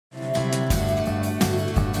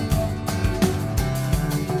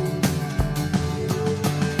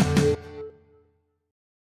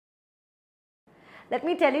Let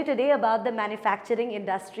me tell you today about the manufacturing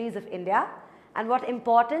industries of India and what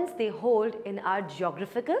importance they hold in our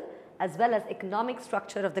geographical as well as economic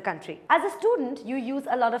structure of the country. As a student, you use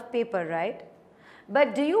a lot of paper, right?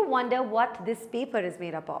 But do you wonder what this paper is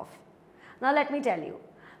made up of? Now let me tell you,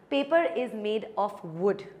 paper is made of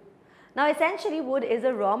wood. Now essentially wood is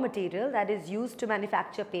a raw material that is used to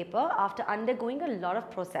manufacture paper after undergoing a lot of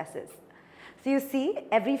processes. So you see,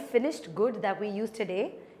 every finished good that we use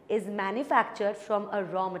today is manufactured from a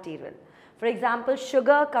raw material. For example,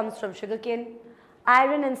 sugar comes from sugarcane,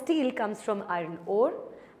 iron and steel comes from iron ore,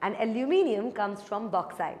 and aluminium comes from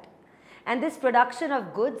bauxite. And this production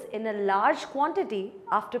of goods in a large quantity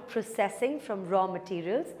after processing from raw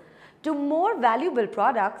materials to more valuable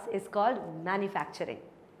products is called manufacturing.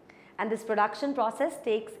 And this production process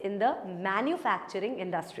takes in the manufacturing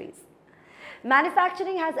industries.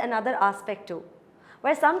 Manufacturing has another aspect too,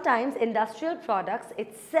 where sometimes industrial products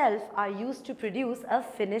itself are used to produce a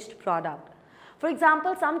finished product. For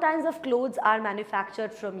example, some kinds of clothes are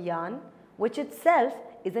manufactured from yarn, which itself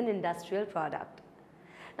is an industrial product.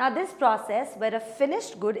 Now this process where a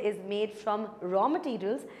finished good is made from raw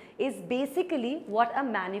materials is basically what a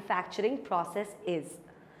manufacturing process is.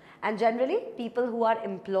 And generally, people who are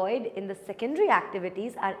employed in the secondary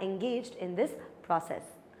activities are engaged in this process.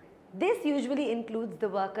 This usually includes the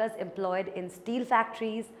workers employed in steel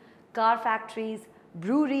factories, car factories,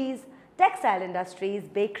 breweries, textile industries,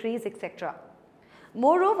 bakeries, etc.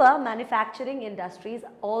 Moreover, manufacturing industries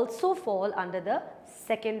also fall under the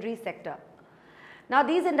secondary sector. Now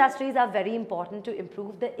these industries are very important to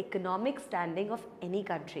improve the economic standing of any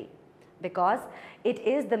country because it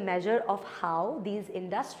is the measure of how these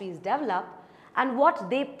industries develop and what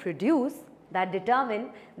they produce that determine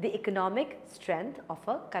the economic strength of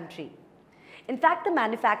a country. In fact, the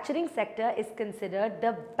manufacturing sector is considered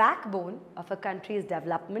the backbone of a country's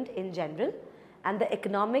development in general and the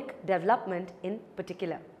economic development in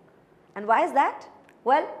particular. And why is that?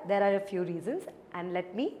 Well, there are a few reasons and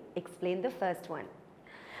let me explain the first one.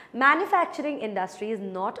 Manufacturing industries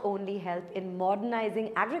not only help in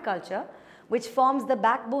modernizing agriculture, which forms the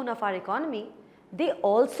backbone of our economy, they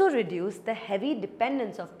also reduce the heavy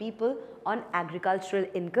dependence of people on agricultural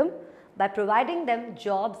income by providing them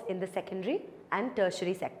jobs in the secondary and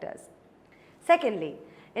tertiary sectors. Secondly,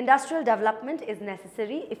 industrial development is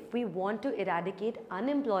necessary if we want to eradicate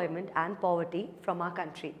unemployment and poverty from our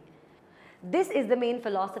country. This is the main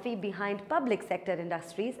philosophy behind public sector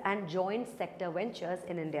industries and joint sector ventures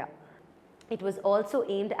in India. It was also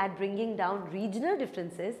aimed at bringing down regional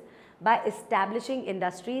differences by establishing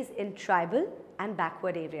industries in tribal and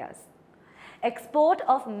backward areas. Export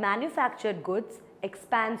of manufactured goods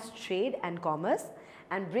expands trade and commerce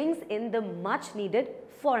and brings in the much needed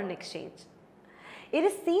foreign exchange. It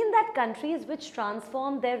is seen that countries which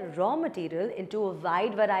transform their raw material into a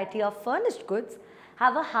wide variety of furnished goods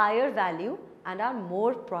have a higher value and are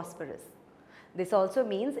more prosperous. This also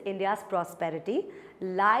means India's prosperity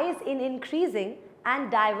lies in increasing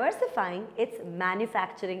and diversifying its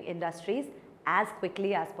manufacturing industries as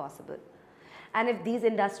quickly as possible. And if these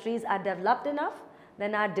industries are developed enough,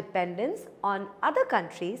 then our dependence on other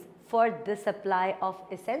countries for the supply of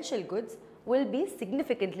essential goods will be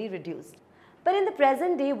significantly reduced. But in the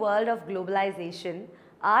present day world of globalization,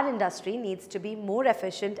 our industry needs to be more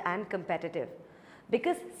efficient and competitive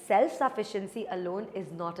because self-sufficiency alone is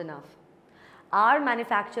not enough. Our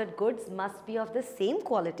manufactured goods must be of the same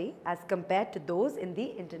quality as compared to those in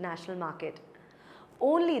the international market.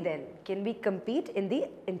 Only then can we compete in the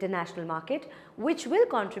international market, which will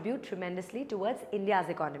contribute tremendously towards India's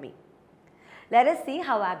economy. Let us see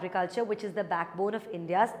how agriculture, which is the backbone of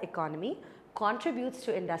India's economy, contributes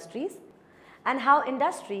to industries and how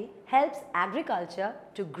industry helps agriculture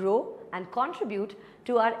to grow and contribute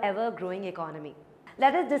to our ever-growing economy.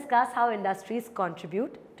 Let us discuss how industries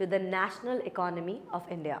contribute to the national economy of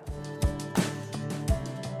India.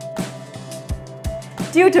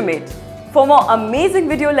 Tutormate. For more amazing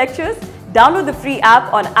video lectures, download the free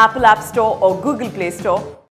app on Apple App Store or Google Play Store.